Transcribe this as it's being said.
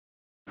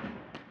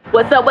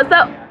What's up, what's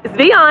up? It's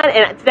Vion,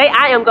 and today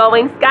I am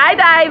going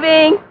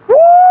skydiving. Woo!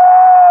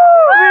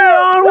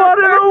 Vion, what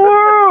in the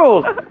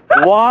world?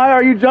 Why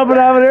are you jumping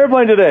out of an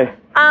airplane today?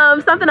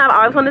 Something I've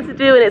always wanted to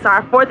do, and it's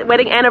our 4th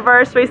wedding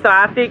anniversary, so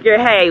I figure,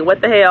 hey,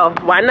 what the hell?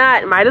 Why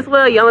not? Might as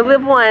well. You only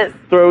live once.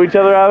 Throw each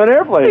other out of an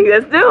airplane.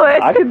 Let's do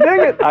it. I can dig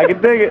it. I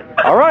can dig it.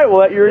 All right,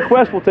 well, at your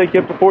request, we'll take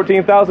you up to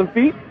 14,000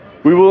 feet.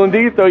 We will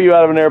indeed throw you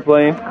out of an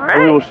airplane, right.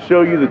 And we will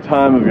show you the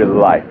time of your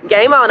life.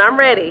 Game on. I'm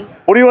ready.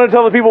 What do you want to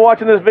tell the people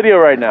watching this video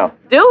right now?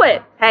 Do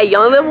it. Hey, you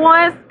only live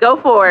once. Go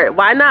for it.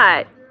 Why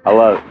not? I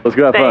love it. Let's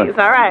go have fun. Thanks.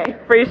 All right.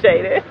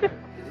 Appreciate it.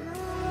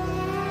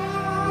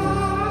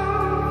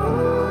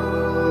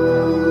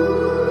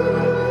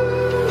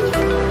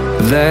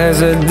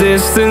 There's a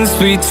distance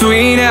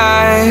between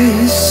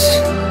us.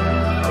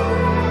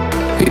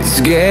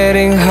 It's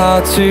getting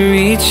hard to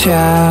reach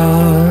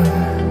out.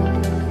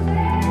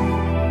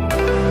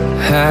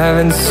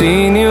 Haven't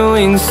seen you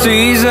in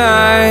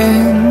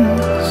seasons,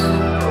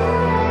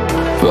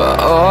 but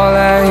all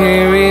I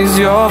hear is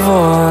your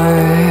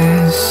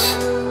voice.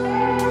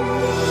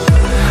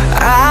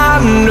 I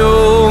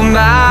know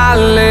my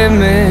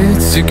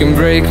limits, you can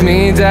break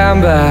me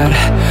down, but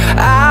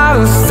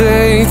I'll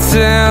stay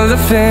till the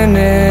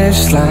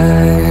finish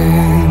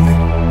line.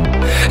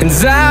 And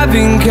I've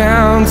been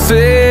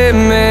counting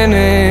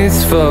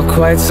minutes for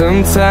quite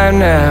some time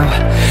now,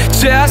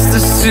 just to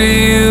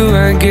see you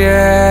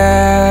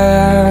again.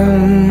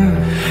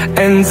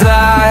 And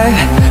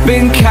I've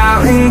been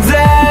counting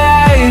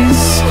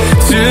days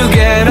to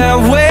get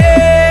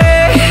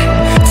away,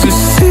 to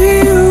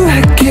see you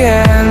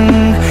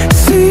again,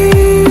 see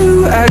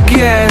you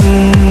again.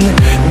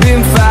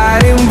 Been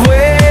fighting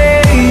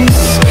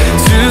ways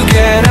to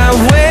get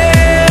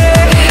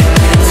away,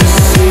 to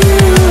see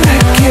you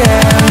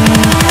again,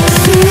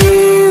 see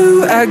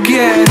you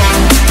again.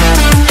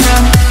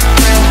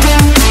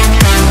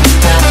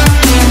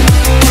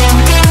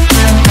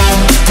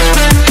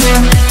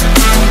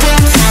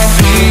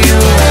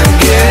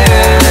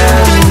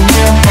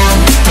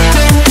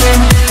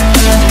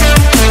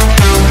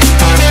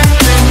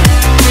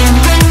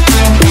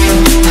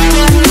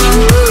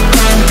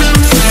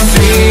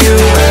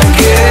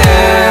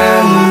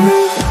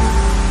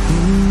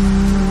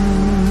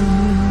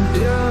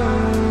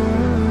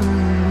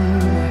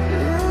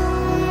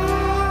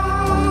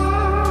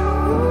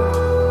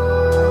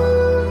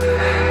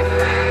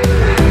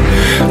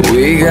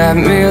 We got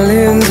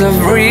millions of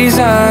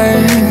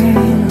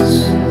reasons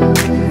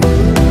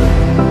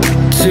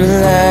to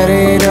let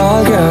it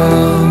all go.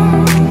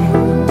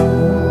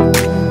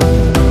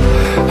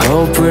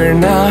 Hope we're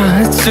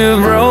not too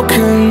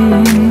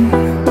broken.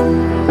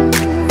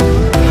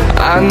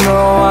 I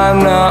know I'm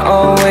not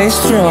always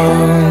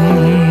strong,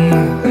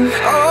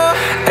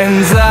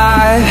 and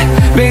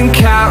I've been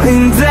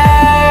counting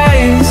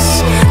days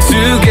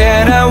to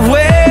get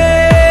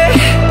away,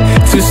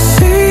 to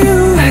see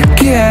you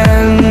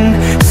again,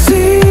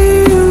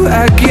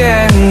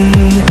 again.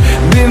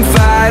 Been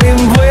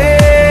fighting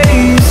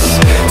ways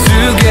to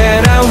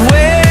get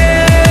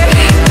away,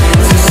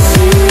 to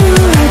see you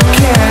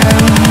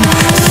again,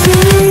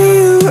 see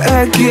you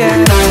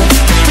again.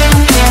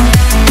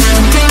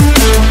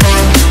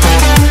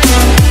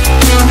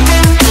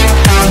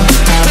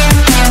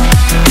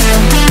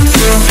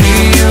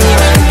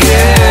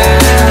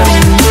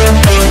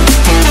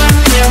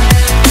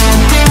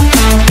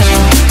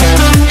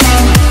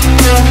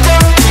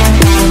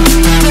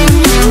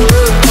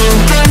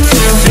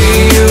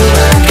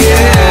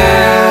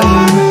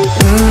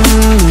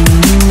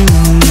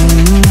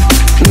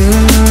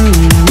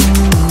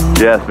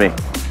 Yes, me.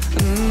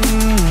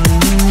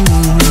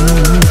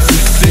 To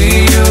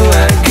see you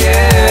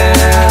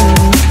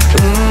again.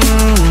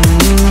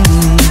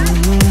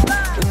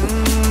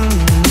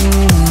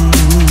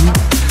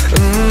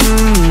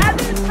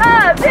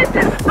 This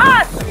is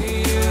awesome.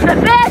 The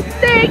best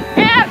thing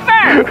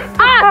ever.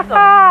 Awesome.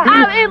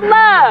 I'm in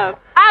love.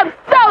 I'm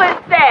so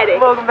ecstatic.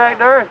 Welcome back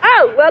to Earth.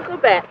 Oh, welcome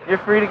back. You're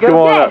free to go. Come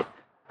on up.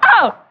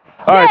 Oh,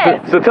 All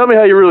right, yes. so tell me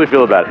how you really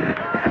feel about it.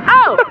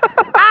 Oh,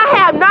 I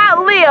have not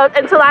lived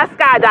until I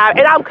skydive,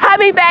 and I'm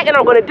coming back and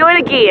I'm going to do it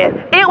again.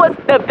 It was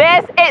the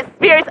best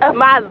experience of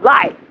my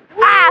life.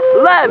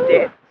 I loved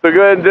it. So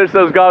go ahead and ditch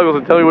those goggles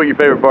and tell me what your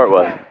favorite part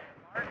was.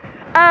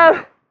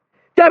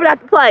 Jumping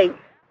out the plane.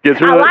 Get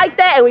through I it. like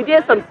that, and we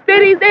did some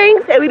spinny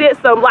things, and we did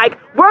some like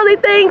whirly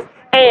things,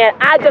 and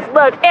I just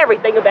loved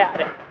everything about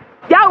it.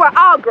 Y'all were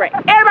all great.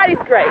 Everybody's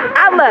great.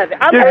 I love it.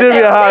 I'm Give Jimmy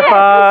a high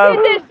five.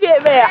 Get this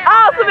shit, man.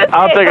 Awesome as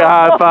I'll hell. take a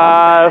high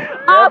five.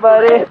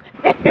 Awesome.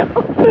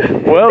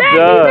 Well Thank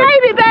done. you,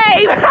 baby,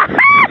 babe.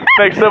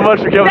 Thanks so much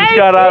for coming to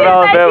Thank Skydiving, you.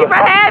 Alabama. Thank you for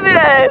having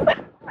us.